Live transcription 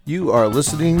You are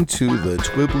listening to the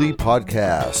Twibbly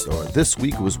Podcast, or This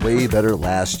Week Was Way Better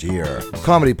Last Year.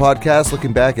 Comedy podcast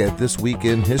looking back at this week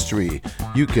in history.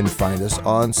 You can find us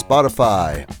on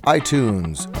Spotify,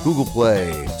 iTunes, Google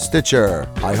Play, Stitcher,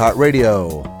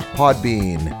 iHeartRadio,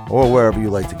 Podbean, or wherever you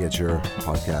like to get your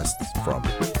podcasts from.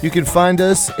 You can find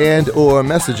us and or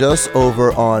message us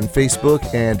over on Facebook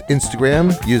and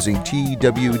Instagram using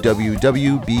TWWWBLY.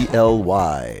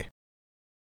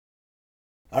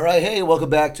 All right, hey, welcome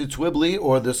back to Twibbly,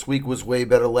 or This Week Was Way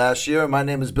Better Last Year. My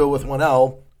name is Bill with one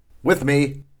L. With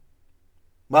me,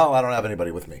 well, I don't have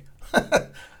anybody with me.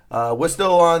 We're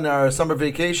still on our summer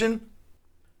vacation,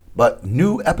 but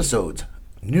new episodes,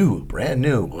 brand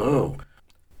new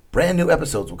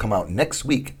episodes will come out next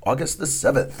week, August the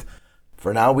 7th.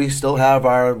 For now, we still have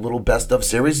our little best of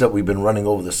series that we've been running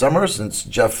over the summer since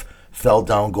Jeff fell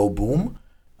down, go boom.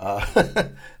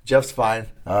 Jeff's fine.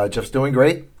 Jeff's doing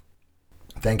great.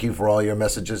 Thank you for all your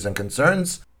messages and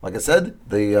concerns. Like I said,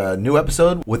 the new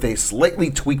episode with a slightly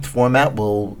tweaked format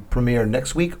will premiere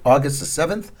next week, August the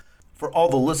 7th. For all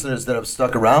the listeners that have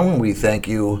stuck around, we thank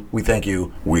you.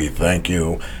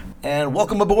 And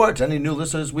welcome aboard to any new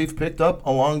listeners we've picked up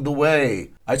along the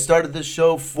way. I started this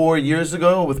show 4 years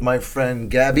ago with my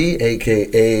friend Gabby,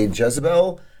 a.k.a.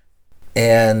 Jezebel.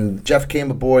 And Jeff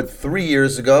came aboard 3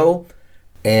 years ago.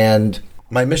 And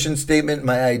my mission statement,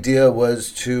 my idea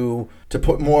was to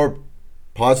put more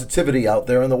positivity out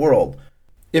there in the world.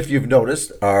 If you've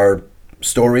noticed, our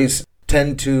stories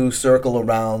tend to circle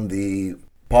around the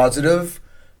positive.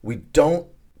 We don't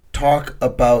talk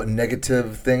about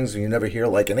negative things. You never hear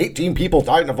like 18 people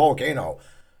died in a volcano.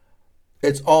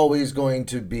 It's always going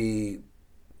to be,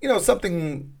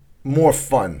 something more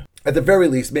fun. At the very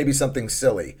least, maybe something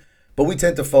silly. But we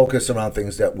tend to focus around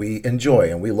things that we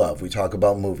enjoy and we love. We talk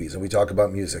about movies and we talk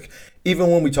about music. Even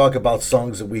when we talk about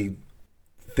songs that we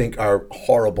think are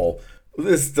horrible,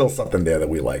 there's still something there that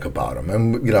we like about them.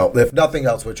 And, if nothing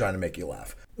else, we're trying to make you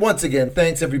laugh. Once again,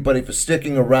 thanks everybody for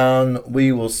sticking around.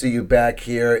 We will see you back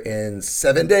here in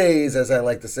 7 days, as I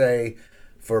like to say,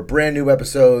 for brand new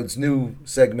episodes, new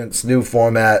segments, new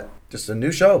format, just a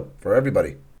new show for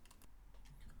everybody.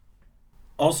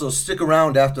 Also, stick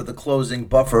around after the closing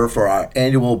buffer for our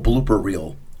annual blooper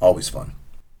reel. Always fun.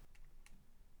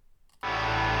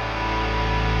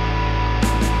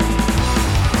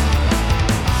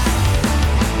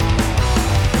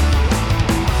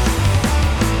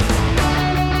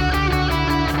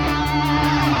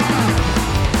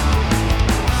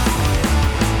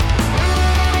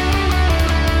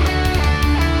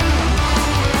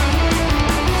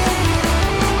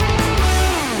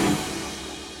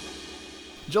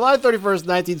 July 31st,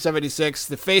 1976,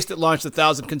 the face that launched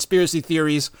 1,000 conspiracy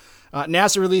theories.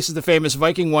 NASA releases the famous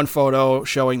Viking 1 photo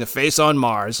showing the face on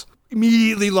Mars,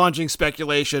 immediately launching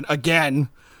speculation again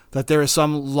that there is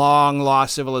some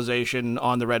long-lost civilization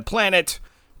on the Red Planet,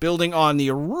 building on the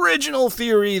original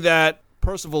theory that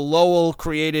Percival Lowell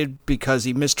created because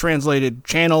he mistranslated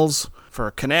channels for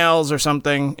canals or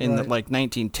something in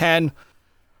 1910.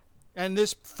 And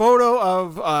this photo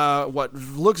of what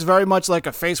looks very much like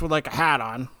a face with like a hat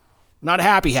on, not a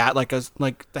happy hat, like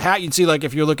the hat you'd see like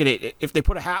if you're looking at if they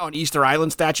put a hat on Easter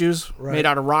Island statues made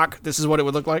out of rock, this is what it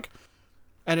would look like.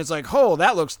 And it's like, oh,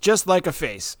 that looks just like a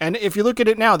face. And if you look at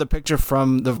it now, the picture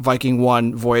from the Viking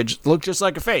 1 voyage looked just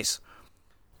like a face.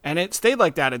 And it stayed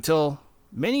like that until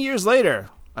many years later,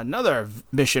 another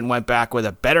mission went back with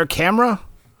a better camera.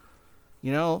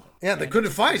 Yeah, they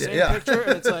couldn't find it. Yeah. Picture,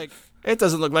 and it's like, it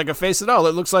doesn't look like a face at all.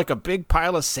 It looks like a big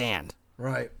pile of sand.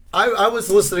 Right. I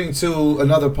was listening to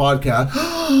another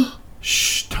podcast.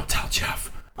 Shh, don't tell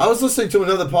Jeff. I was listening to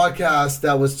another podcast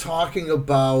that was talking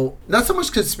about not so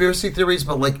much conspiracy theories,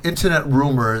 but like internet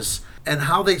rumors and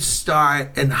how they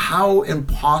start and how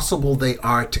impossible they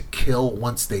are to kill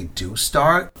once they do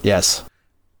start. Yes.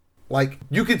 Like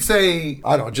you could say,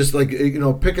 I don't know, just like,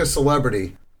 pick a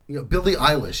celebrity. Billie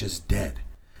Eilish is dead.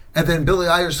 And then Billie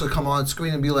Eilish will come on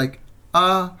screen and be like,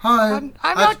 hi.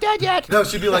 I'm not dead yet. No,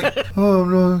 she'd be like,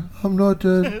 oh, I'm not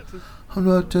dead. I'm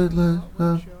not dead.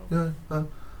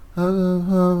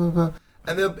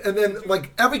 And then,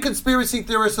 like, every conspiracy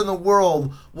theorist in the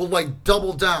world will, like,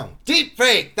 double down. Deep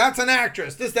fake. That's an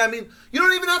actress. This, that, I mean, you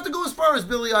don't even have to go as far as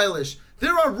Billie Eilish.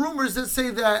 There are rumors that say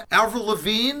that Avril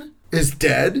Lavigne is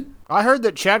dead. I heard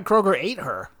that Chad Kroeger ate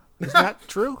her. Is that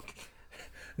true?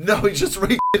 No, he's just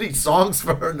writing songs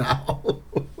for her now.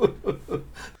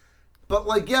 But,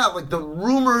 like, yeah, like, the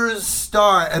rumors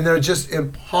start, and they're just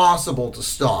impossible to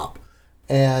stop.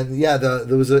 And, yeah,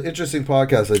 there was an interesting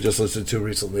podcast I just listened to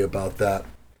recently about that.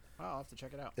 Oh, I'll have to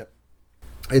check it out. Yep.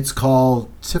 It's called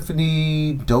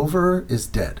Tiffany Dover is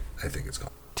Dead, I think it's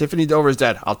called. Tiffany Dover's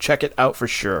Dead. I'll check it out for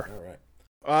sure.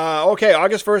 Okay,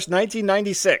 August 1st,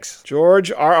 1996.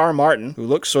 George R.R. Martin, who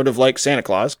looks sort of like Santa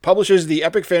Claus, publishes the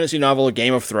epic fantasy novel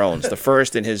Game of Thrones, the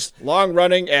first in his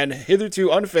long-running and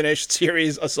hitherto unfinished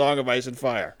series A Song of Ice and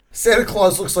Fire. Santa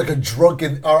Claus looks like a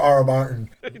drunken R.R. Martin.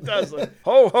 He does.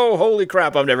 Ho, ho, holy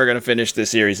crap, I'm never going to finish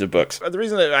this series of books. The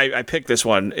reason that I picked this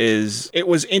one is it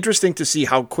was interesting to see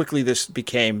how quickly this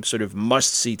became sort of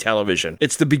must-see television.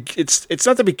 It's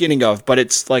not the beginning of, but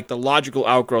it's like the logical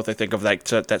outgrowth, I think, of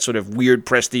that sort of weird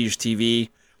prestige TV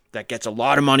that gets a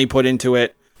lot of money put into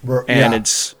it. And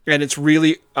it's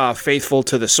really faithful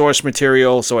to the source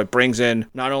material, so it brings in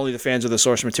not only the fans of the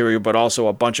source material, but also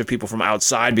a bunch of people from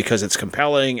outside because it's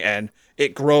compelling and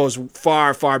it grows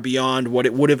far, far beyond what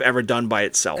it would have ever done by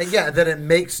itself. And then it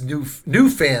makes new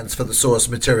fans for the source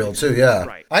material too. Yeah,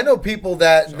 right. I know people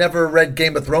that never read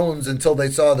Game of Thrones until they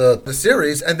saw the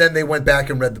series, and then they went back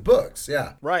and read the books.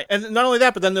 Yeah, right. And not only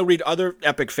that, but then they'll read other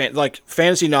epic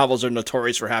fantasy novels are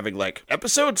notorious for having like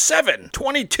episode 7,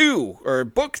 22, or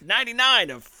book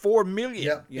 99 of 4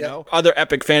 million. You know, other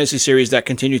epic fantasy series that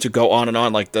continue to go on and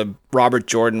on, like the Robert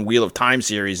Jordan Wheel of Time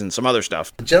series and some other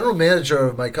stuff. The general manager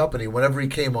of my company, whenever he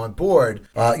came on board,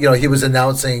 he was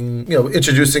announcing,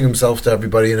 introducing himself to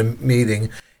everybody in a meeting.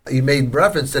 He made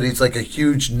reference that he's like a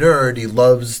huge nerd. He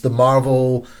loves the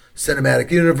Marvel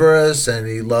Cinematic Universe and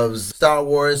he loves Star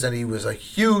Wars, and he was a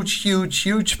huge, huge,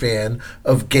 huge fan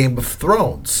of Game of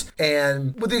Thrones.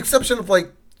 And with the exception of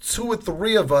like 2 or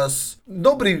 3 of us,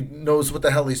 nobody knows what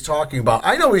the hell he's talking about.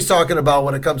 I know what he's talking about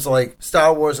when it comes to like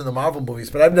Star Wars and the Marvel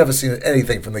movies, but I've never seen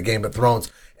anything from the Game of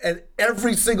Thrones. And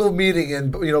every single meeting,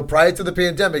 and prior to the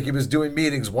pandemic, he was doing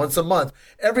meetings once a month.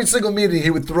 Every single meeting, he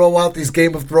would throw out these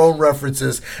Game of Thrones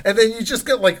references, and then you just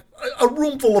get like a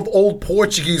room full of old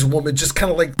Portuguese women just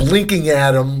kind of like blinking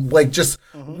at him, like just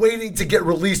waiting to get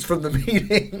released from the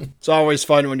meeting. It's always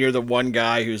fun when you're the one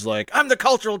guy who's like, I'm the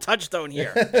cultural touchstone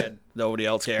here, and nobody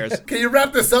else cares. Can you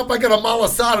wrap this up? I got a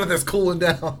malasada that's cooling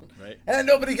down. Right. And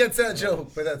nobody gets that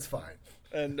joke, but that's fine.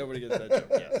 And nobody gets that joke,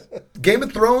 yes. Game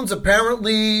of Thrones,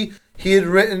 apparently he had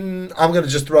written, I'm going to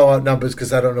just throw out numbers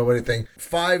because I don't know anything,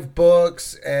 5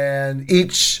 books, and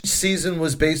each season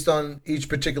was based on each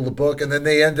particular book, and then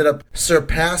they ended up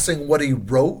surpassing what he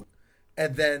wrote,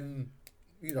 and then,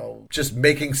 just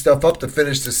making stuff up to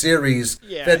finish the series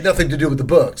that had nothing to do with the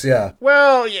books, yeah.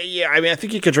 Well, yeah. I mean, I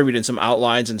think he contributed some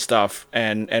outlines and stuff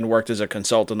and worked as a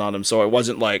consultant on them, so it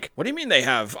wasn't like, what do you mean they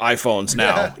have iPhones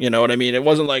now? You know what I mean? It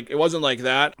wasn't like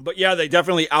that. But yeah, they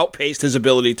definitely outpaced his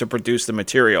ability to produce the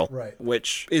material, right?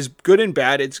 Which is good and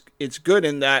bad. It's good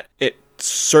in that it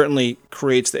certainly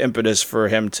creates the impetus for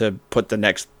him to put the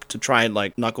next, to try and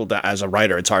like knuckle down as a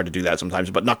writer. It's hard to do that sometimes,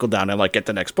 but knuckle down and like get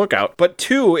the next book out. But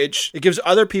 2, it gives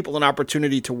other people an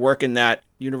opportunity to work in that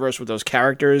universe with those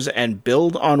characters and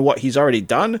build on what he's already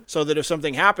done, so that if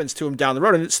something happens to him down the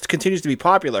road and it continues to be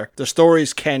popular, the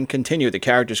stories can continue, the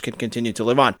characters can continue to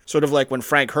live on. Sort of like when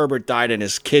Frank Herbert died and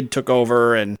his kid took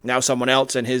over, and now someone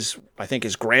else and his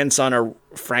grandson, or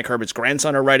Frank Herbert's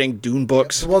grandson, are writing Dune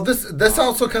books. Well, this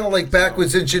also kind of like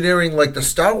backwards engineering, like the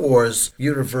Star Wars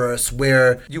universe,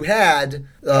 where you had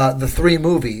the 3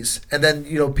 movies, and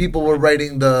then people were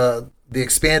writing the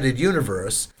expanded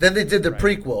universe. Then they did the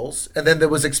prequels, and then there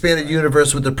was expanded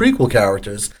universe with the prequel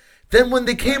characters. Then when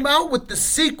they came out with the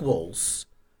sequels,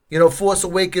 Force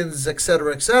Awakens,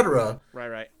 etc.,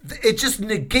 right, it just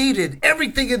negated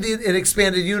everything in the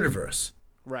expanded universe.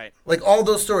 Right. Like all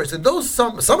those stories. And those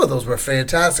some of those were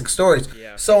fantastic stories.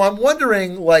 Yeah. So I'm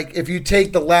wondering, like, if you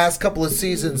take the last couple of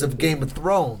seasons of Game of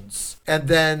Thrones and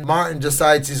then Martin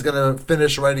decides he's going to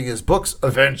finish writing his books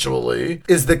eventually,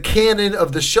 is the canon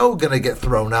of the show going to get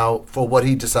thrown out for what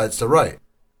he decides to write?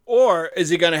 Or is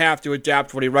he going to have to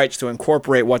adapt what he writes to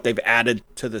incorporate what they've added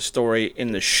to the story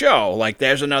in the show? Like,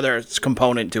 there's another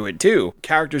component to it, too.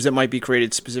 Characters that might be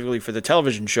created specifically for the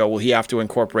television show, will he have to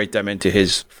incorporate them into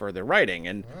his further writing?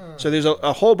 And so there's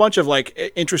a whole bunch of,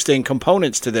 like, interesting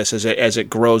components to this as it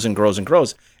grows and grows and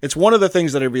grows. It's one of the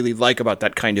things that I really like about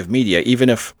that kind of media, even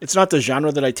if it's not the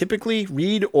genre that I typically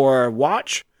read or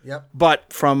watch. Yep.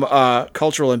 But from a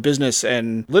cultural and business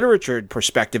and literature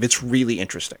perspective, it's really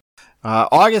interesting.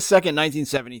 August 2nd,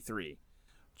 1973.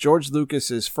 George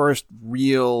Lucas's first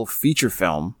real feature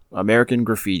film, American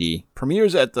Graffiti,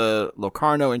 premieres at the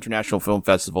Locarno International Film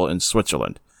Festival in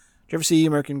Switzerland. Did you ever see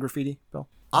American Graffiti, Bill?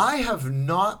 I have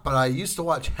not, but I used to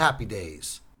watch Happy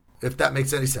Days. if that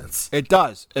makes any sense. It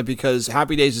does, because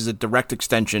Happy Days is a direct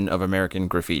extension of American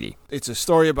Graffiti. It's a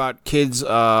story about kids in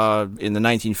the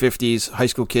 1950s, high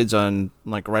school kids on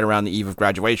like right around the eve of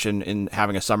graduation and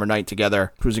having a summer night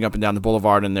together, cruising up and down the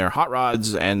boulevard in their hot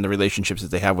rods and the relationships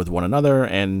that they have with one another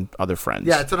and other friends.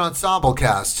 Yeah, it's an ensemble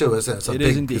cast too, isn't it? It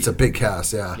is indeed. It's a big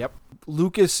cast, yeah. Yep.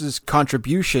 Lucas's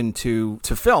contribution to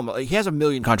film, he has a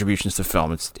million contributions to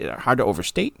film. It's hard to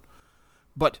overstate.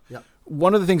 But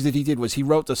one of the things that he did was he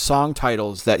wrote the song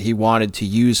titles that he wanted to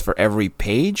use for every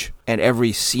page and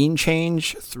every scene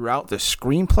change throughout the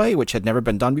screenplay, which had never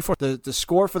been done before. The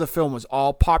score for the film was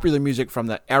all popular music from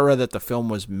the era that the film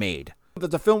was made.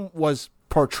 That the film was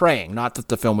portraying, not that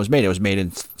the film was made. It was made in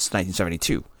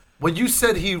 1972. When you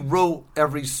said he wrote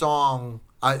every song,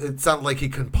 it sounded like he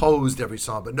composed every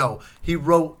song, but no. He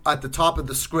wrote at the top of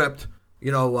the script,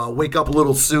 Wake Up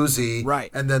Little Susie.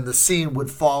 Right. And then the scene would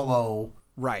follow...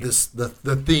 Right.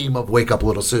 The theme of Wake Up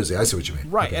Little Susie. I see what you mean.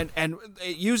 Right. Okay. And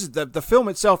it uses the film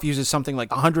itself uses something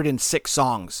like 106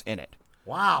 songs in it.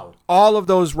 Wow. All of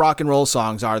those rock and roll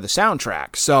songs are the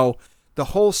soundtrack. So the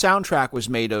whole soundtrack was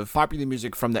made of popular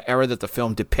music from the era that the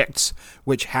film depicts,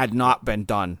 which had not been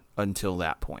done until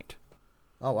that point.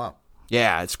 Oh, wow.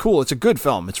 Yeah, it's cool. It's a good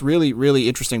film. It's really, really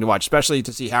interesting to watch, especially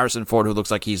to see Harrison Ford, who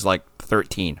looks like he's like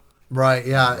 13. Right,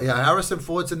 yeah. Harrison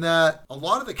Ford's in that. A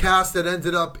lot of the cast that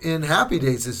ended up in Happy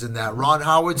Days is in that. Ron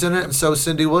Howard's in it, and so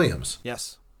Cindy Williams.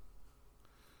 Yes.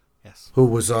 Who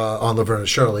was on Laverne and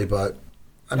Shirley, but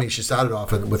I mean, she started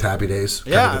off with Happy Days.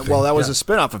 Yeah, well, that was a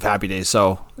spinoff of Happy Days,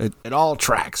 so it all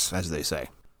tracks, as they say.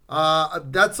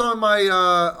 That's on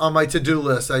my to-do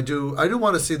list. I do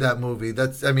want to see that movie.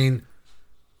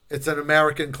 It's an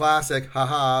American classic,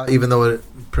 haha. Even though it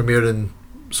premiered in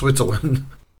Switzerland.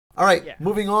 All right,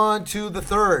 Moving on to the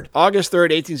 3rd. August 3rd,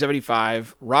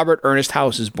 1875, Robert Ernest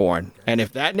House is born. And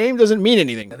if that name doesn't mean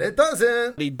anything... And it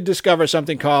doesn't. He did discover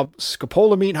something called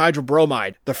scopolamine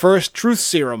hydrobromide, the first truth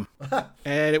serum.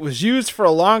 And it was used for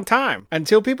a long time,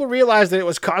 until people realized that it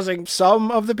was causing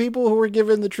some of the people who were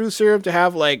given the truth serum to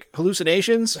have, like,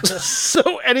 hallucinations.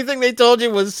 So anything they told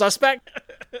you was suspect.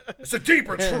 It's a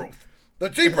deeper truth. The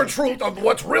deeper truth of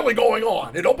what's really going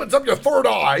on. It opens up your third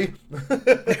eye.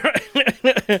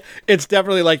 It's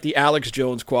definitely like the Alex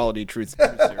Jones quality truth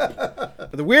serum.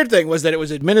 But the weird thing was that it was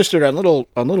administered on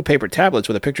little paper tablets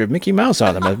with a picture of Mickey Mouse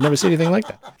on them. I've never seen anything like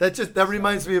that. That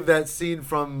reminds me of that scene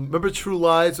from, remember True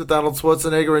Lies with Arnold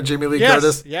Schwarzenegger and Jamie Lee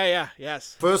Curtis?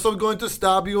 Yes. First I'm going to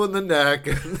stab you in the neck.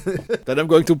 Then I'm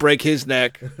going to break his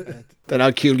neck. Then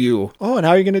I'll kill you. Oh, and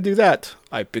how are you going to do that?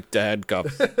 I picked the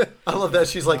handcuffs. I love that.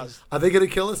 She's like, are they going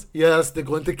to kill us? Yes, they're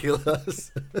going to kill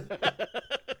us.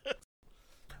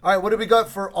 All right, what do we got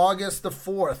for August the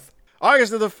 4th?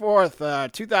 August of the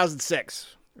 4th,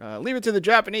 2006. Leave it to the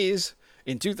Japanese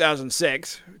in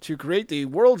 2006 to create the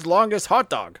world's longest hot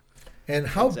dog. And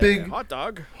how big... hot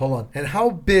dog. Hold on. And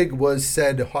how big was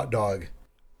said hot dog?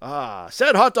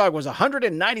 Said hot dog was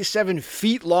 197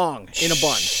 feet long in a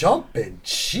bun. Jumping,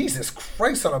 Jesus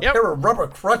Christ, on a pair of rubber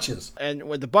crutches. And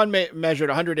when the bun measured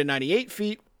 198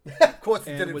 feet. Of course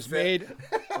it and didn't was fit. made,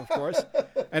 of course.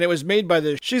 And it was made by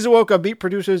the Shizuoka meat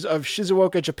producers of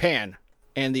Shizuoka, Japan,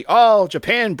 and the All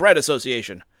Japan Bread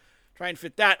Association. Try and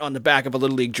fit that on the back of a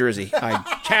Little League jersey.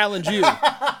 I challenge you.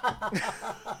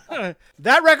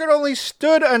 That record only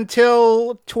stood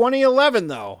until 2011,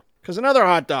 though. Because another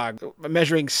hot dog,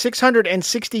 measuring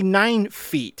 669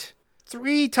 feet,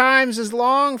 3 times as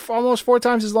long, almost 4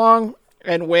 times as long,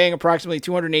 and weighing approximately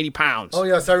 280 pounds. Oh,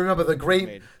 yes, I remember the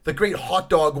great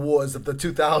hot dog wars of the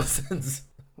 2000s.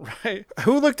 Right.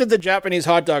 Who looked at the Japanese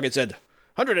hot dog and said,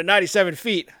 197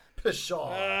 feet?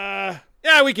 Pshaw.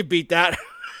 Yeah, we could beat that.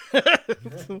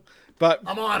 But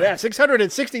I'm on it.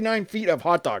 669 feet of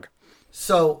hot dog.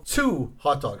 So, 2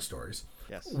 hot dog stories.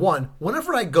 Yes. 1,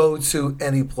 whenever I go to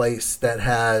any place that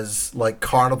has like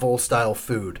carnival style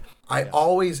food, I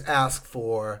always ask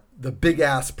for the big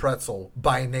ass pretzel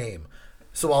by name.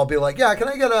 So I'll be like, yeah, can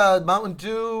I get a Mountain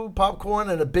Dew, popcorn,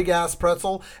 and a big ass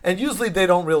pretzel? And usually they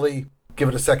don't really give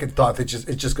it a second thought. It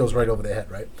just goes right over their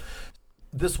head, right?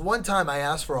 This one time I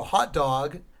asked for a hot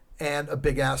dog and a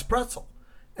big ass pretzel.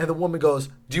 And the woman goes,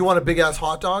 do you want a big ass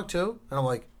hot dog too? And I'm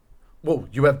like, whoa,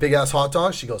 you have big ass hot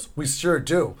dogs? She goes, we sure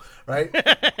do, right?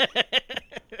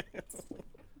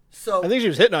 So I think she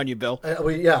was hitting on you, Bill.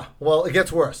 Yeah, well, it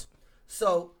gets worse.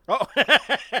 So,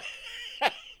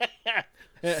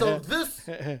 so this,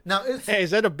 now it's... Hey,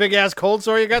 is that a big-ass cold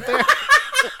sore you got there?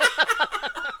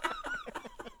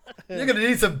 You're going to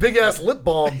need some big-ass lip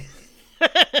balm.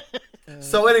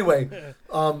 So anyway,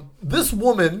 this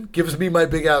woman gives me my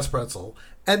big-ass pretzel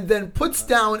and then puts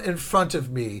down in front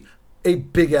of me a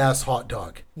big-ass hot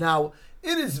dog. Now,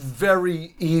 it is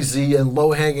very easy and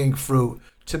low-hanging fruit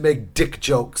to make dick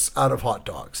jokes out of hot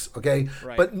dogs, okay?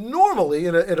 Right. But normally,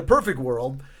 in a perfect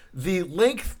world, the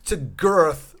length to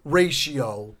girth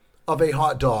ratio of a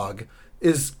hot dog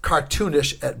is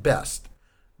cartoonish at best.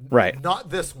 Right. Not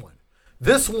this one.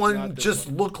 This one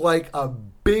just looked like a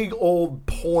big old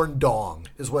porn dong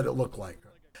is what it looked like.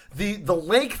 The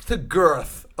length to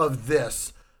girth of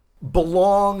this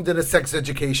belonged in a sex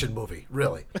education movie,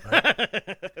 really.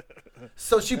 Right?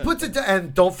 So she puts it down,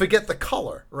 and don't forget the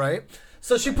color, right?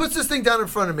 So she puts this thing down in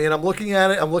front of me, and I'm looking at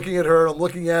it, I'm looking at her, I'm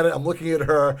looking at it, I'm looking at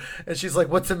her, and she's like,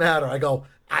 "What's the matter?" I go,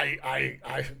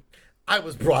 I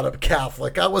was brought up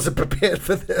Catholic. I wasn't prepared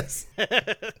for this.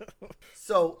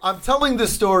 So I'm telling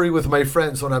this story with my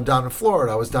friends when I'm down in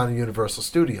Florida. I was down in Universal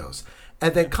Studios.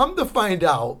 And then come to find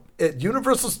out, at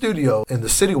Universal Studio in the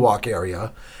City Walk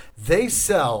area, they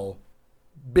sell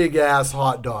big-ass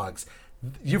hot dogs.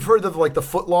 You've heard of, like, the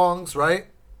footlongs, right?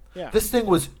 Yeah. This thing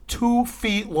was 2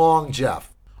 feet long,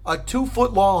 Jeff. A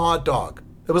 2-foot-long hot dog.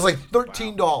 It was like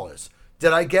 $13. Wow.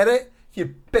 Did I get it?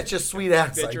 You bet your sweet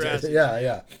ass I did. Ass.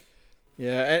 Yeah.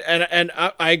 Yeah, and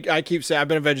I keep saying I've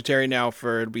been a vegetarian now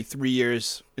for it'll be 3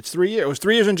 years. It's 3 years. It was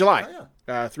 3 years in July.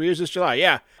 Oh, 3 years this July.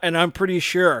 Yeah, and I'm pretty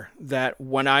sure that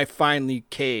when I finally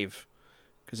cave,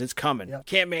 because it's coming,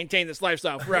 can't maintain this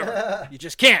lifestyle forever. You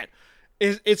just can't.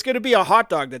 It's going to be a hot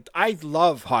dog that I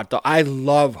love. I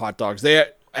love hot dogs. They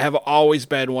have always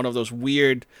been one of those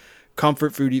weird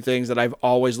comfort foody things that I've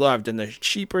always loved. And the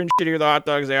cheaper and shittier the hot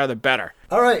dogs they are, the better.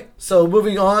 All right, so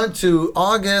moving on to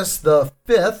August the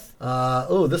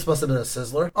 5th. This must have been a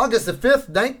sizzler. August the 5th,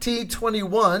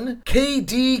 1921,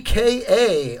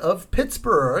 KDKA of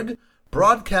Pittsburgh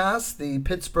broadcasts the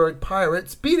Pittsburgh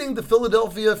Pirates beating the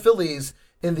Philadelphia Phillies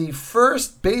in the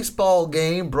first baseball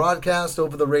game broadcast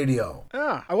over the radio.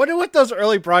 I wonder what those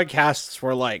early broadcasts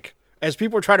were like as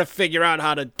people were trying to figure out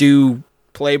how to do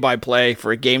play-by-play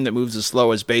for a game that moves as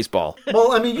slow as baseball.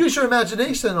 Well, I mean, use your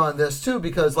imagination on this too,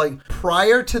 because like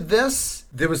prior to this,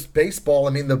 there was baseball.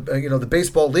 I mean, the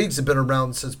baseball leagues have been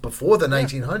around since before the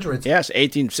 1900s. Yes,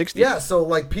 1860s. Yeah, so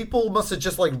like people must have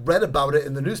just like read about it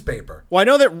in the newspaper. Well, I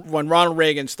know that when Ronald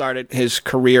Reagan started his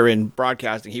career in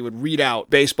broadcasting, he would read out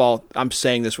baseball. I'm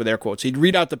saying this with air quotes. He'd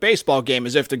read out the baseball game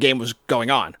as if the game was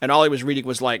going on, and all he was reading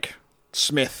was like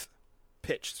Smith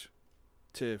pitched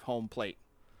to home plate.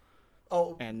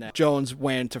 Oh, And Jones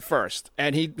went to first.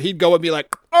 And he'd go and be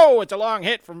like, "Oh, it's a long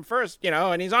hit from first,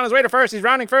 and he's on his way to first. He's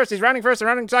rounding first, and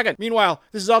rounding second." Meanwhile,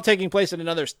 this is all taking place in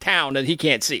another town that he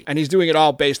can't see. And he's doing it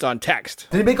all based on text.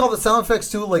 did he make all the sound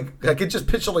effects too? Like I could just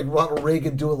picture like Ronald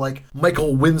Reagan doing like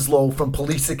Michael Winslow from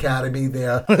Police Academy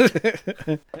there.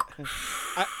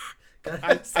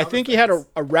 I think he had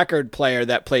a record player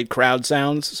that played crowd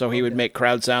sounds, so he would make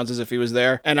crowd sounds as if he was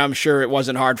there. And I'm sure it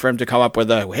wasn't hard for him to come up with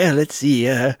let's see,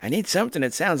 I need something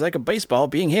that sounds like a baseball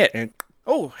being hit. And,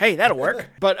 oh, hey, that'll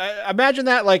work. But imagine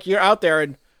that, like, you're out there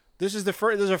and this is the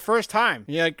first time.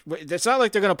 You're like, it's not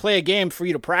like they're going to play a game for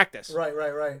you to practice. Right.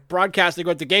 Broadcasting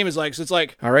what the game is like. So it's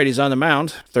like, all right, he's on the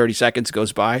mound. 30 seconds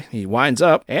goes by. He winds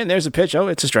up, and there's a pitch. Oh,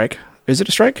 it's a strike. Is it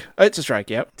a strike? It's a strike,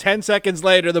 yep. 10 seconds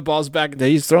later, the ball's back.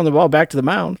 He's throwing the ball back to the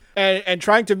mound. And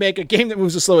trying to make a game that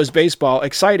moves as slow as baseball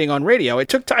exciting on radio. It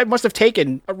took time, must have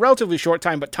taken a relatively short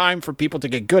time, but time for people to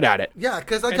get good at it. Yeah,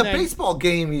 because like baseball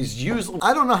game is usually,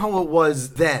 I don't know how it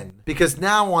was then, because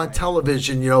now on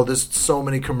television, there's so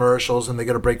many commercials and they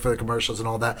get a break for the commercials and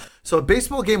all that. So a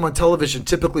baseball game on television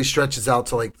typically stretches out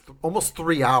to like almost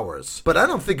 3 hours. But I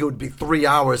don't think it would be 3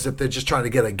 hours if they're just trying to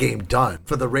get a game done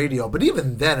for the radio. But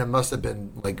even then, it must have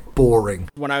been like boring.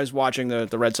 When I was watching the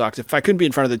Red Sox, if I couldn't be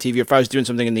in front of the TV, if I was doing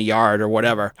something in the yard or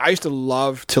whatever, I used to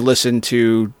love to listen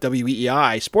to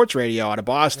WEEI sports radio out of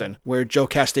Boston, where Joe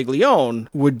Castiglione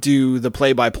would do the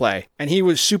play-by-play. And he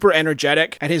was super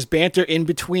energetic, and his banter in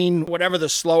between whatever the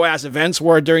slow-ass events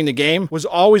were during the game was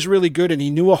always really good, and he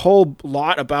knew a whole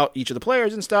lot about each of the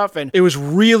players and stuff, and it was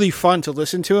really fun to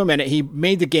listen to him, and he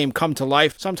made the game come to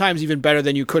life, sometimes even better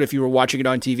than you could if you were watching it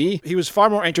on TV. He was far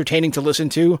more entertaining to listen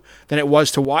to than it was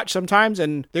to watch sometimes,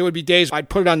 and there would be days I'd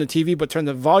put it on the TV but turn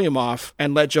the volume off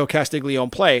and let Joe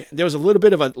Castiglione play. There was a little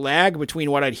bit of a lag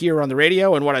between what I'd hear on the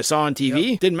radio and what I saw on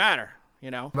TV. Yep. Didn't matter.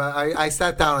 But I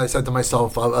sat down and I said to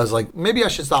myself, I was like, maybe I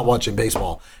should stop watching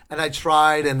baseball. And I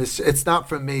tried, and it's not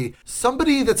for me.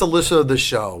 Somebody that's a listener of the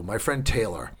show, my friend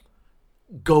Taylor,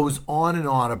 goes on and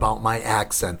on about my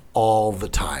accent all the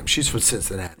time. She's from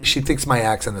Cincinnati. She thinks my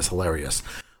accent is hilarious.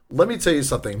 Let me tell you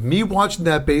something. Me watching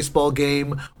that baseball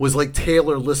game was like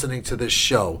Taylor listening to this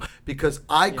show because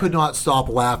I could not stop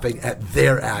laughing at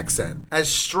their accent. As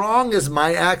strong as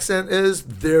my accent is,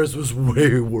 theirs was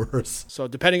way worse. So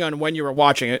depending on when you were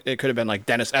watching it, it could have been like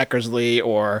Dennis Eckersley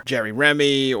or Jerry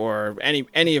Remy or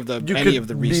any of the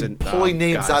recent be pulling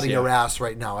names guys, out of your ass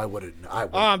right now. I wouldn't.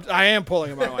 I am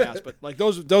pulling them out of my ass, but like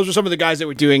those were some of the guys that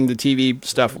were doing the TV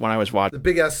stuff when I was watching. The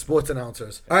big ass sports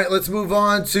announcers. All right, let's move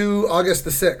on to August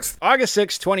the 6th. August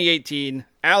 6, 2018,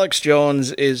 Alex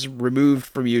Jones is removed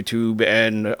from YouTube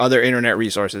and other internet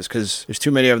resources because there's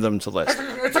too many of them to list.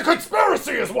 It's a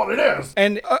conspiracy is what it is.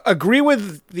 And agree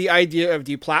with the idea of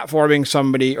deplatforming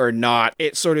somebody or not,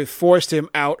 it sort of forced him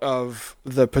out of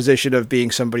the position of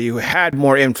being somebody who had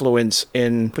more influence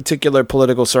in particular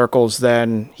political circles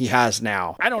than he has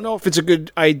now. I don't know if it's a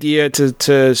good idea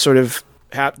to sort of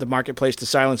have the marketplace to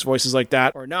silence voices like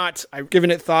that or not. I've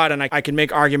given it thought and I can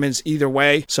make arguments either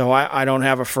way, so I don't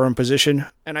have a firm position.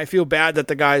 And I feel bad that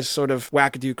the guy's sort of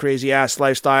wackadoo crazy ass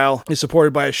lifestyle is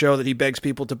supported by a show that he begs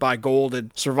people to buy gold and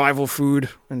survival food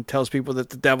and tells people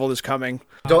that the devil is coming.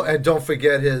 Don't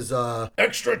forget his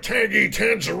extra tangy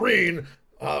tangerine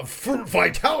fruit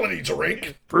vitality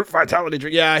drink. Fruit vitality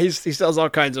drink. Yeah, he sells all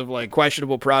kinds of like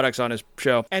questionable products on his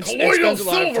show, and spends a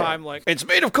lot of time like it's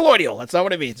made of colloidal. That's not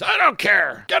what it means. I don't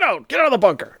care. Get out of the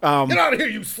bunker. Get out of here,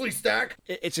 you slee stack.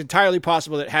 It's entirely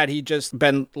possible that had he just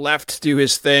been left to do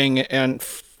his thing and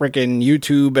freaking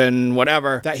YouTube and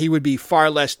whatever, that he would be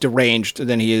far less deranged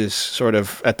than he is sort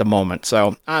of at the moment.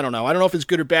 So I don't know. I don't know if it's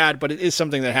good or bad, but it is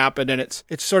something that happened, and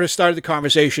it's sort of started the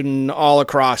conversation all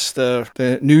across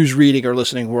the news reading or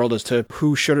listening world as to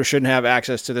who should or shouldn't have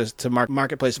access to this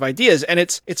marketplace of ideas. And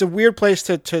it's a weird place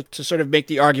to sort of make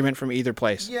the argument from either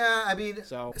place. Yeah, I mean,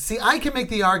 see, I can make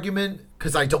the argument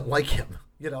because I don't like him.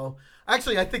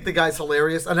 Actually, I think the guy's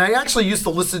hilarious, and I actually used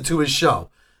to listen to his show.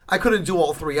 I couldn't do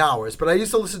all 3 hours, but I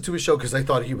used to listen to his show because I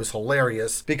thought he was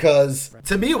hilarious. Because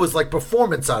to me, it was like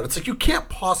performance art. It's like you can't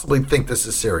possibly think this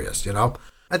is serious,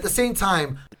 At the same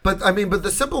time, but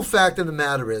the simple fact of the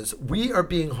matter is, we are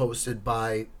being hosted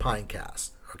by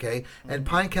Pinecast, okay? And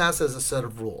Pinecast has a set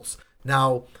of rules.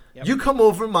 Now, you come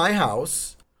over my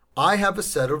house, I have a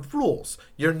set of rules.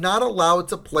 You're not allowed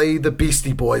to play the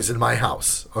Beastie Boys in my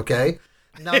house, okay?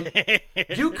 Now,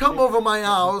 you come over my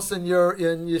house and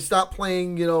you stop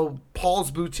playing, Paul's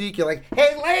Boutique. You're like,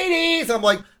 hey, ladies. I'm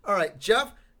like, all right,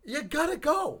 Jeff, you gotta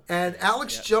go. And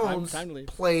Alex Jones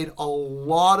played a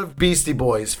lot of Beastie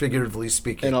Boys, figuratively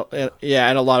speaking. In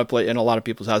a lot of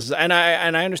people's houses. And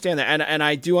I understand that. And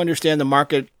I do understand the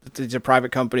market. These are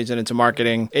private companies and into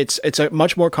marketing. It's a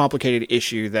much more complicated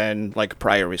issue than like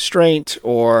prior restraint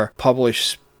or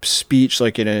published speech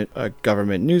like in a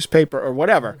government newspaper or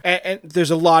whatever, and there's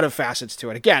a lot of facets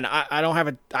to it. Again, I don't have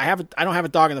a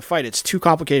dog in the fight. It's too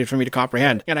complicated for me to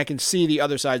comprehend, and I can see the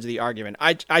other sides of the argument.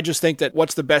 I just think that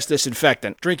what's the best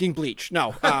disinfectant? Drinking bleach?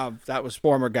 No, that was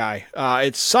former guy.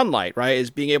 It's sunlight, right?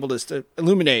 Is being able to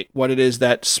illuminate what it is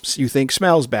that you think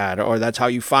smells bad, or that's how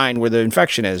you find where the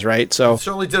infection is, right? So I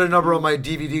certainly did a number on my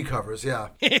DVD covers. Yeah,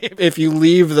 if you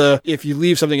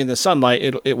leave something in the sunlight,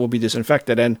 it will be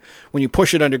disinfected, and when you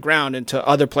push it underground into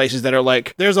other places that are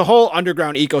like, there's a whole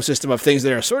underground ecosystem of things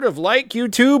that are sort of like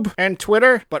YouTube and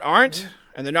Twitter, but aren't,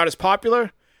 and they're not as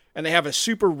popular, and they have a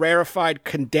super rarefied,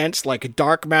 condensed, like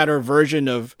dark matter version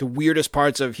of the weirdest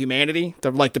parts of humanity. They're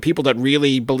like the people that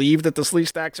really believe that the sleeve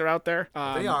stacks are out there.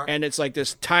 They are. And it's like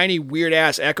this tiny,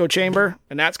 weird-ass echo chamber,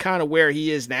 and that's kind of where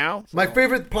he is now. My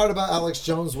favorite part about Alex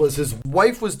Jones was his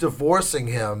wife was divorcing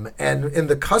him, and in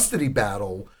the custody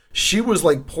battle, she was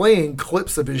like playing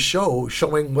clips of his show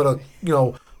showing what a,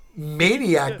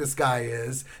 maniac this guy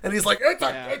is. And he's like, it's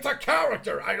a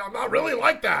character. I'm not really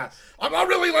like that. I'm not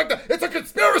really like that. It's a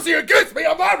conspiracy against me.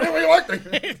 I'm not really like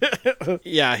that.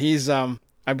 Yeah, he's, I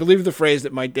believe the phrase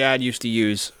that my dad used to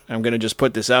use, I'm going to just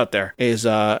put this out there, is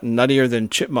nuttier than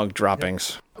chipmunk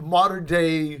droppings. Modern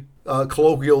day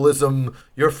colloquialism,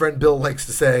 your friend Bill likes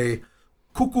to say,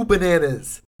 cuckoo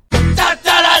bananas.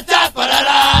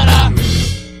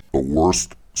 The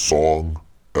worst song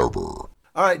ever. All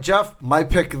right, Jeff, my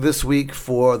pick this week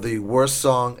for the worst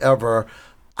song ever.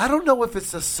 I don't know if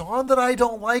it's the song that I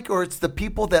don't like or it's the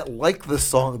people that like the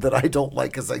song that I don't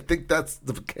like, because I think that's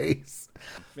the case.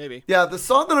 Maybe. Yeah, the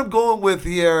song that I'm going with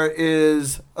here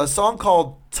is a song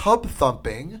called Tub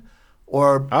Thumping,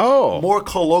 or more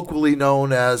colloquially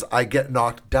known as I Get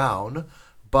Knocked Down,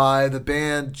 by the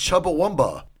band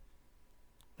Chubbawamba.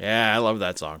 Yeah, I love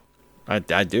that song. I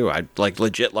do. I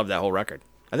legit love that whole record.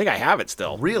 I think I have it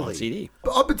still. Really? On CD.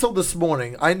 Up until this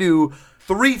morning, I knew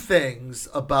 3 things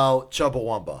about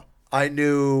Chubbawamba. I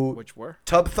knew which were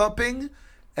Tub Thumping,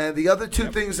 And the other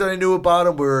two things that I knew about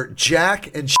them were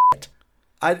Jack and shit.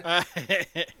 I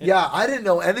didn't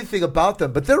know anything about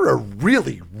them, but they're a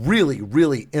really, really,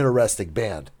 really interesting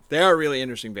band. They are a really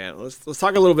interesting band. Let's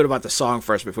talk a little bit about the song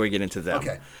first before we get into them.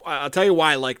 Okay. I'll tell you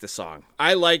why I like the song.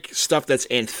 I like stuff that's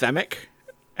anthemic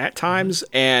at times,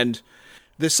 and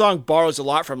this song borrows a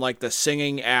lot from like the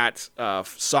singing at a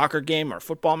soccer game or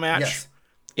football match. Yes.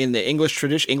 In the English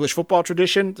football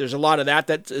tradition, there's a lot of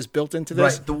that is built into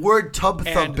this. Right. The word tub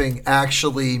thumping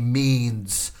actually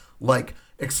means like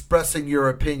expressing your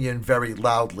opinion very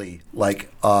loudly,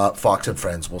 like Fox and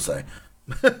Friends will say.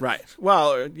 Right.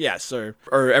 Well, yes, or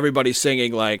everybody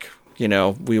singing like,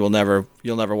 you'll never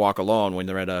walk alone when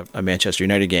they're at a Manchester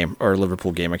United game or a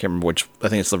Liverpool game. I can't remember which. I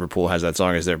think it's Liverpool has that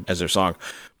song as their song,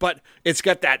 but it's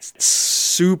got that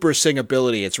super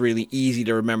singability. It's really easy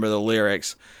to remember the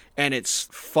lyrics, and it's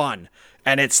fun.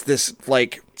 And it's this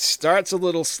like starts a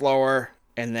little slower,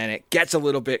 and then it gets a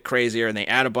little bit crazier, and they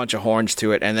add a bunch of horns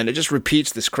to it, and then it just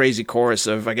repeats this crazy chorus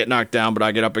of "I get knocked down, but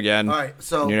I get up again." All right,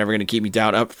 so you're never going to keep me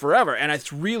down up forever, and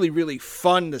it's really, really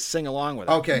fun to sing along with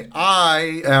it. Okay,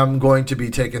 I am going to be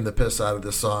taking the piss out of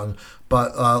this song,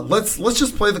 but let's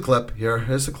just play the clip here.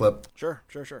 Here's the clip. Sure.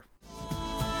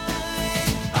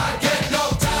 I get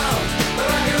knocked down, but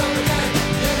I get up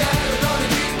again. You're never gonna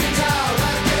keep me down.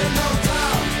 I get knocked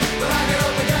down, but I get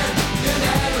up again. You're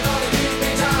never gonna keep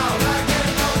me down. I get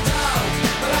knocked down,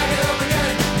 but I get up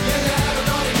again. You're never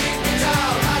gonna keep me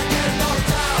down. I get knocked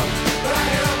down, but I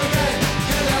get up again.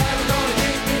 You're never gonna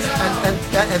keep me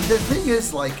down. And the thing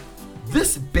is, like,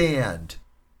 this band,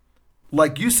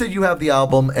 like you said, you have the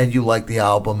album and you like the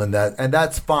album, and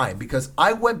that's fine, because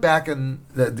I went back and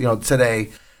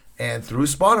today. And through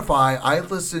Spotify, I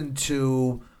listened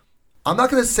to, I'm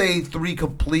not going to say 3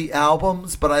 complete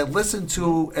albums, but I listened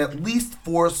to at least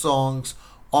 4 songs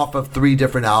off of 3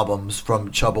 different albums from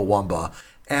Chumbawamba.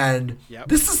 And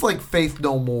This is like Faith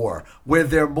No More, where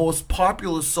their most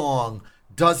popular song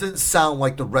doesn't sound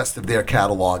like the rest of their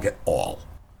catalog at all.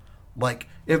 Like,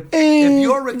 if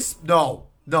you're, no,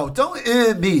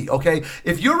 don't me, okay?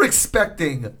 If you're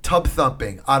expecting tub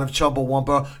thumping out of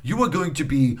Chumbawamba, you are going to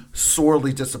be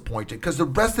sorely disappointed, because the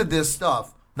rest of their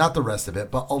stuff, not the rest of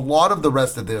it, but a lot of the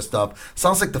rest of their stuff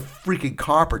sounds like the freaking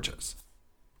Carpenters.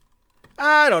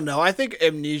 I don't know. I think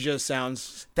Amnesia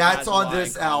sounds... That's on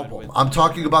this album. I'm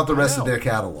talking about the rest of their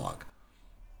catalog.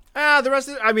 The rest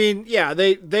of it, I mean, yeah,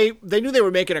 they knew they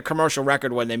were making a commercial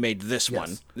record when they made this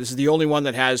one. This is the only one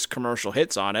that has commercial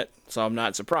hits on it, so I'm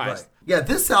not surprised. Right. Yeah,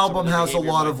 this album has a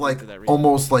lot of like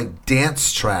almost like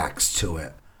dance tracks to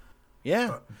it.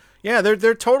 Yeah. Yeah,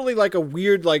 they're totally like a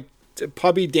weird like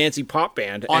pubby dancey pop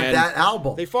band on and that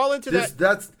album. They fall into that.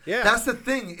 That's the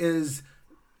thing, is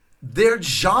their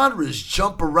genres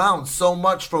jump around so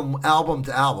much from album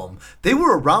to album. They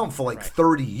were around for like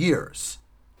 30 years.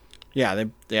 Yeah,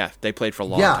 they played for a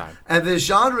long time. And the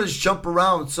genres jump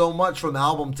around so much from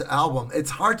album to album.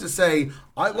 It's hard to say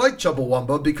I like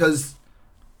Chumbawamba, because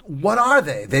what are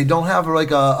they? They don't have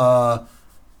like a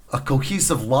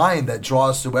cohesive line that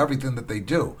draws to everything that they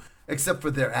do, except for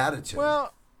their attitude.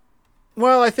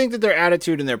 Well, I think that their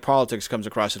attitude and their politics comes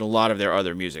across in a lot of their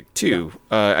other music too.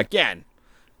 Again,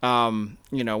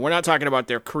 we're not talking about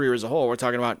their career as a whole. We're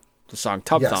talking about the song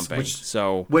Tub Thumping.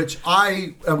 Which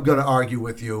I am going to argue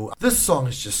with you. This song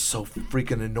is just so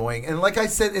freaking annoying. And like I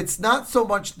said, it's not so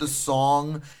much the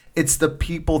song, it's the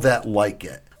people that like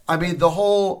it. I mean, the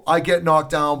whole I get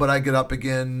knocked down, but I get up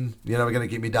again, you're never going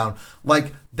to keep me down.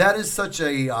 Like, that is such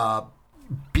a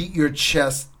beat your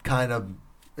chest kind of,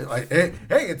 like, hey,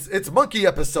 it's Monkey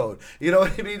episode. You know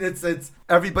what I mean? It's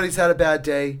everybody's had a bad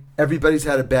day. Everybody's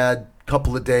had a bad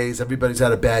couple of days. Everybody's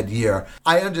had a bad year.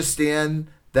 I understand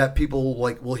that people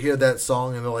like will hear that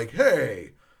song and they're like,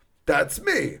 hey, that's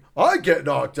me. I get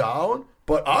knocked down,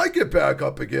 but I get back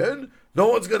up again. No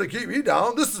one's going to keep me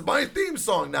down. This is my theme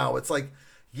song now. It's like,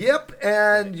 yep,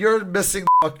 and you're missing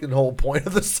the fucking whole point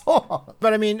of the song.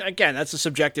 But I mean, again, that's the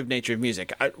subjective nature of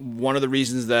music. One of the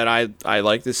reasons that I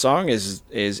like this song is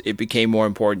it became more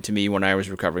important to me when I was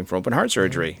recovering from open heart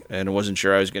surgery and I wasn't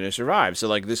sure I was going to survive. So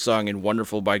like this song and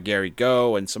Wonderful by Gary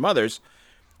Go and some others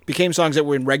became songs that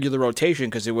were in regular rotation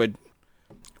because it would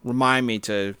remind me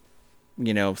to,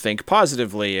 think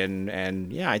positively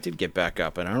and yeah, I did get back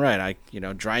up and all right, I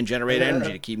try and generate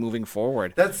energy to keep moving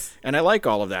forward. And I like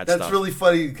all of that stuff. That's really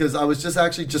funny because I was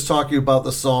just talking about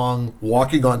the song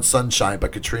Walking on Sunshine by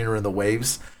Katrina and the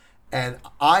Waves, and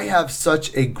I have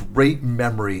such a great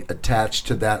memory attached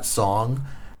to that song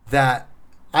that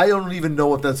I don't even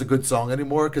know if that's a good song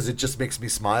anymore because it just makes me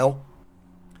smile.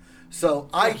 So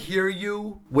I hear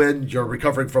you when you're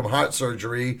recovering from heart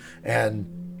surgery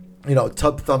and,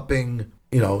 tub thumping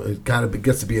it kind of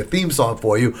gets to be a theme song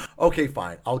for you. Okay,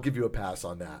 fine. I'll give you a pass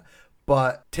on that.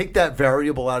 But take that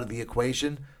variable out of the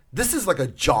equation. This is like a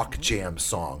jock jam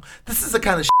song. This is the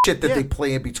kind of shit that they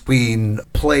play in between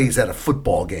plays at a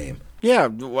football game. Yeah,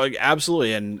 like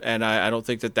absolutely, and I don't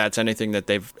think that that's anything that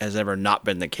has ever not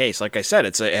been the case. Like I said,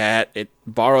 it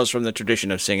borrows from the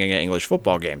tradition of singing at English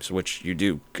football games, which you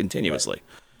do continuously.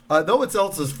 Know what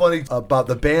else is funny about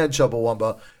the band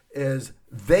Chumbawamba is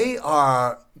they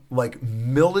are like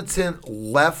militant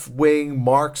left-wing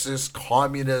Marxist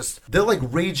communists. They're like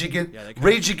Rage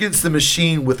Against the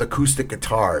Machine with acoustic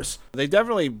guitars. They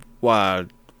definitely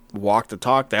walk the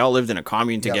talk. They all lived in a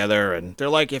commune together, and they're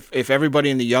like if everybody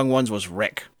in the Young Ones was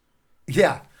Rick.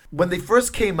 Yeah. When they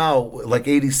first came out, like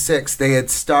 86, they had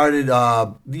started,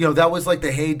 that was like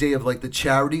the heyday of like the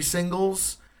charity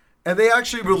singles. And they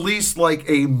actually released like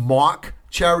a mock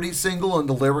charity single, and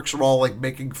the lyrics were all like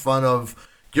making fun of,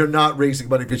 you're not raising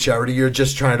money for charity, you're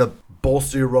just trying to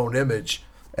bolster your own image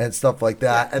and stuff like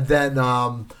that. And then,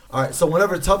 all right, so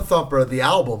whenever Tub Thumper, the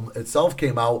album itself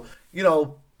came out,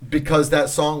 because that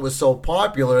song was so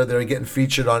popular, they're getting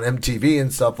featured on MTV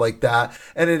and stuff like that.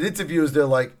 And in interviews, they're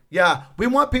like, yeah, we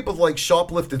want people to like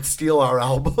shoplift and steal our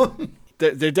album.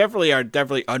 They definitely are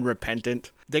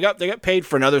unrepentant. They got paid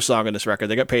for another song on this record.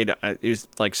 They got paid, it was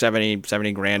like 70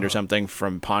 grand or something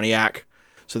from Pontiac,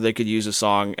 so they could use a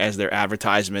song as their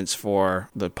advertisements for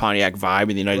the Pontiac Vibe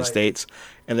in the United States.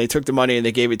 And they took the money and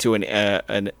they gave it to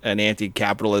an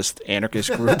anti-capitalist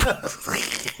anarchist group, which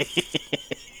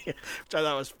I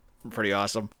thought was pretty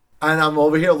awesome. And I'm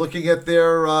over here looking at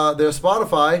their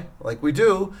Spotify, like we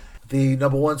do. The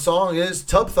number one song is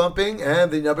Tub Thumping, and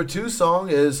the number two song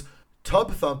is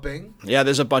Tub Thumping. Yeah,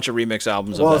 there's a bunch of remix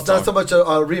albums Well, of it's that not so much a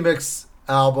remix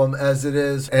album as it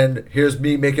is, and here's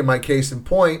me making my case in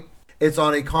point. It's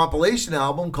on a compilation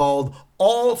album called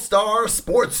All Star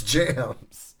Sports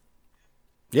Jams.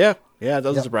 Yeah, it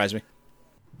doesn't surprise me.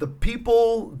 The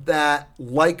people that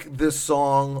like this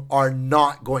song are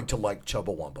not going to like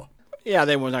Chumbawamba. Yeah,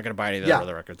 they were not going to buy any of their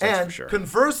other records, that's for sure.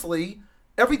 Conversely,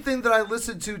 everything that I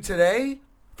listened to today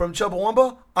from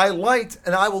Chumbawamba, I liked,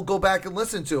 and I will go back and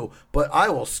listen to, but I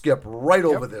will skip right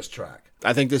over this track.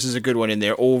 I think this is a good one in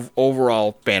their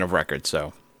overall fan of records,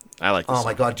 so I like this. Oh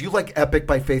my God, do you like Epic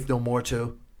by Faith No More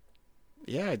too?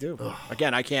 Yeah, I do.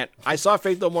 Again, I saw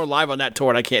Faith No More live on that tour,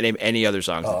 and I can't name any other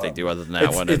songs that they do other than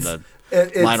that one and the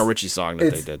Lionel Richie song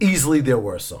that they did. Easily their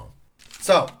worst song.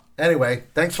 So, anyway,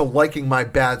 thanks for liking my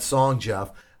bad song,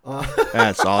 Jeff.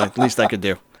 That's all. At least I could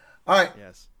do. All right.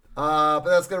 Yes. But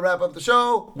that's going to wrap up the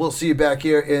show. We'll see you back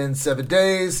here in 7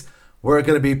 days. We're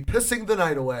going to be pissing the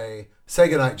night away. Say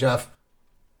goodnight, Jeff.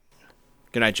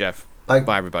 Good night, Jeff.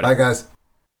 Bye, everybody. Bye, guys.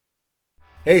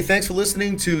 Hey, thanks for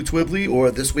listening to Twibbly,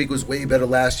 or This Week Was Way Better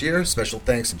Last Year. Special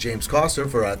thanks to James Coster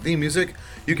for our theme music.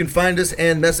 You can find us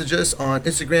and message us on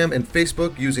Instagram and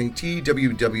Facebook using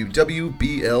TWWWBLY.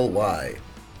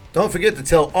 Don't forget to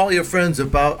tell all your friends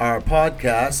about our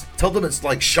podcast. Tell them it's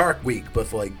like Shark Week,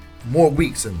 but like more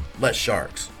weeks and less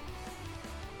sharks.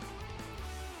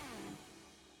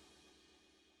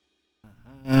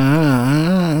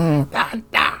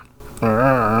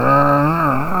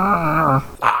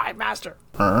 Hi, master.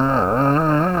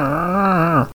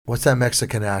 What's that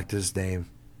Mexican actor's name?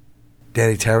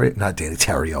 Danny Terrio? Not Danny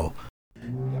Terrio.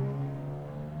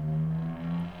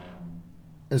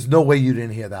 There's no way you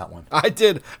didn't hear that one. I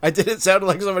did. It sounded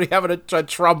like somebody having a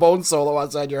trombone solo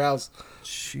outside your house.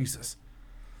 Jesus.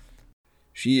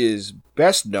 She is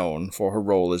best known for her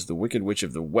role as the Wicked Witch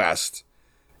of the West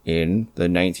in the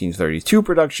 1932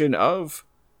 production of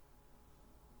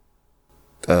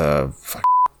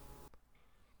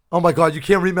Oh my God, you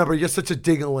can't remember. You're such a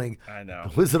ding-a-ling. I know.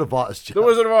 Wizard of Oz, Jeff. The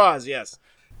Wizard of Oz, yes.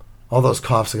 All those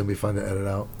coughs are going to be fun to edit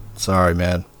out. Sorry,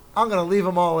 man. I'm going to leave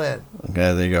them all in.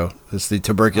 Okay, there you go. It's the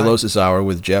tuberculosis hour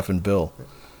with Jeff and Bill.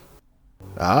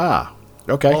 Ah,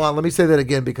 okay. Hold on, let me say that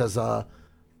again because a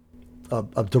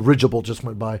dirigible just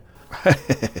went by.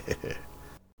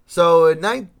 So,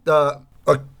 I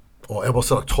almost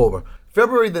said October.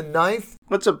 February the 9th.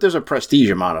 There's a prestige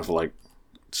amount of like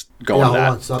going hold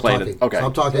that. on, stop playing talking. It. Okay.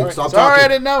 Stop talking. Sorry. Stop Sorry, talking. I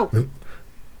didn't know.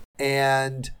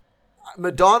 And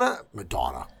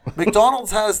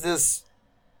McDonald's has this.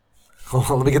 Hold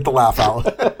on, let me get the laugh out.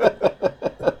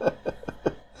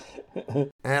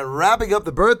 And wrapping up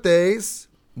the birthdays.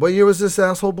 What year was this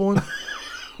asshole born?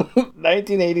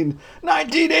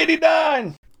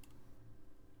 1989.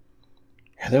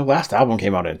 Yeah, their last album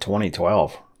came out in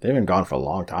 2012. They've been gone for a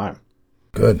long time.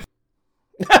 Good.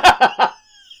 I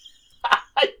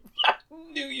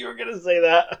knew you were going to say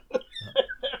that.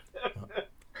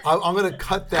 I'm going to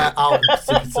cut that out and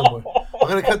stick it somewhere. I'm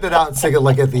gonna cut that out and sing it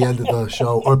like at the end of the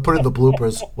show, or put in the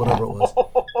bloopers, whatever it was.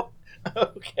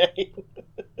 Okay.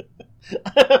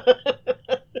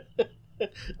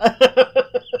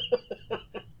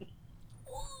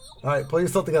 All right, pull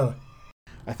yourself together.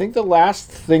 I think the last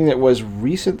thing that was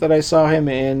recent that I saw him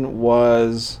in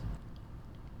was.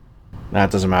 Nah,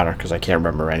 it doesn't matter because I can't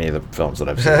remember any of the films that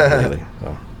I've seen lately. So.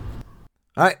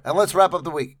 All right, and let's wrap up the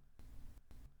week.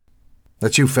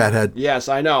 That's you, fathead. Yes,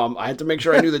 I know. I had to make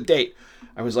sure I knew the date.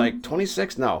 I was like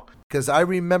 26. No, Because I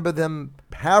remember them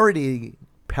parodying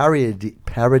damn,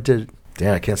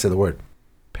 I can't say the word.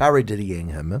 Parodying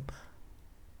him.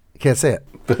 I can't say it.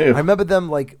 I remember them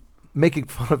like making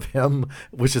fun of him,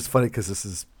 which is funny because this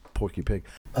is Porky Pig.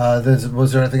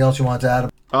 Was there anything else you wanted to add?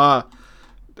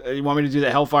 You want me to do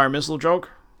the Hellfire missile joke?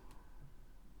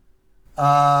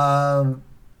 No.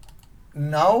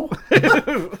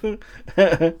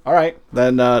 All right,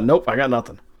 then. Nope, I got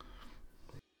nothing.